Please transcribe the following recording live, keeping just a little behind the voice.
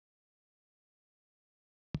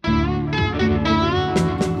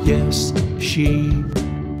Yes, she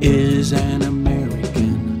is an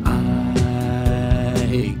American icon.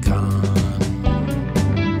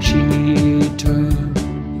 She turned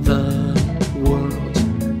the world's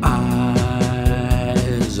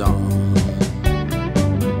eyes on.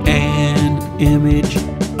 An image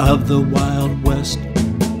of the Wild West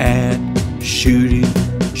at shooting,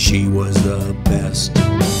 she was the best.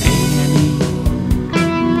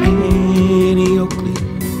 Annie Oakley,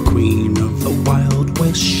 queen of the Wild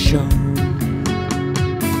West show.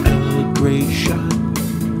 A great shot,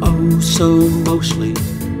 oh so mostly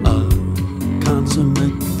a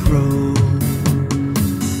consummate pro.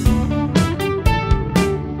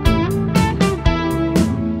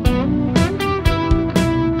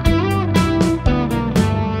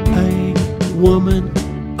 A woman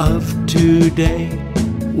of today,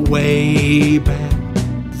 way back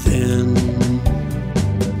then,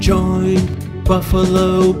 joined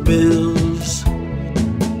Buffalo Bill's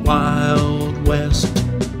Wild West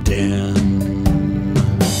den.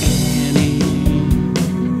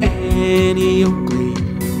 Annie Oakley,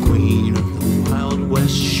 queen of the Wild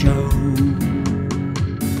West show,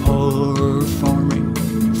 performing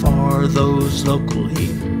for those locally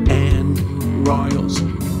and royals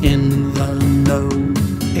in the know.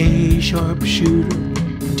 A sharpshooter,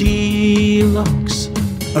 deluxe,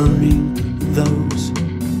 earning those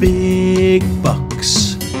big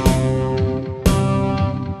bucks.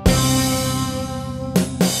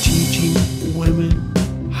 Teaching women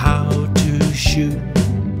how to shoot,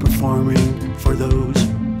 performing for those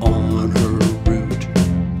on her route,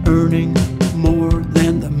 earning more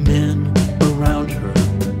than the men around her.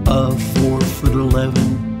 A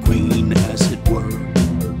 4'11" queen, as it were,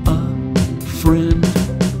 a friend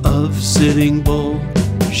of Sitting Bull.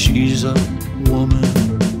 She's a woman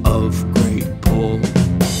of great pull.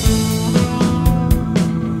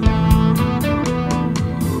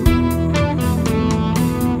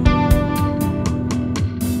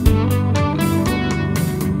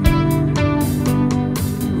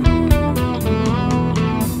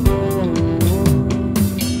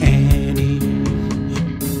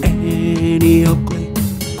 Annie Oakley,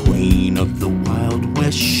 queen of the Wild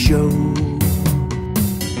West show.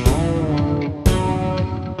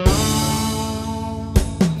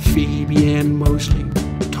 Phoebe Ann Mosey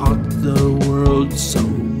taught the world so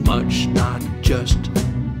much, not just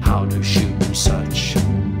how to shoot and such.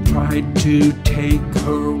 Tried to take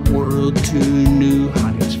her world to new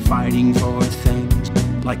heights, fighting for things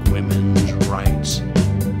like women's rights,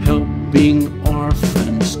 helping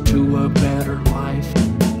orphans to a better life.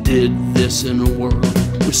 Did this in a world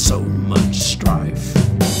with so much strife.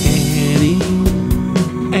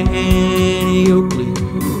 Annie Oakley,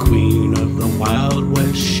 queen of the Wild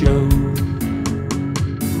West show.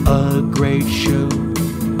 A great show,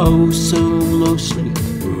 oh so mostly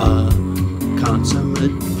a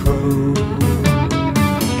consummate pro.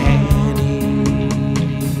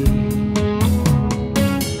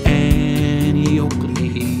 Annie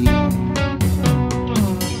Oakley,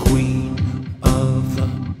 queen of the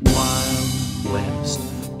Wild West,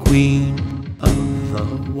 queen of the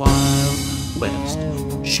Wild West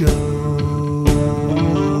show.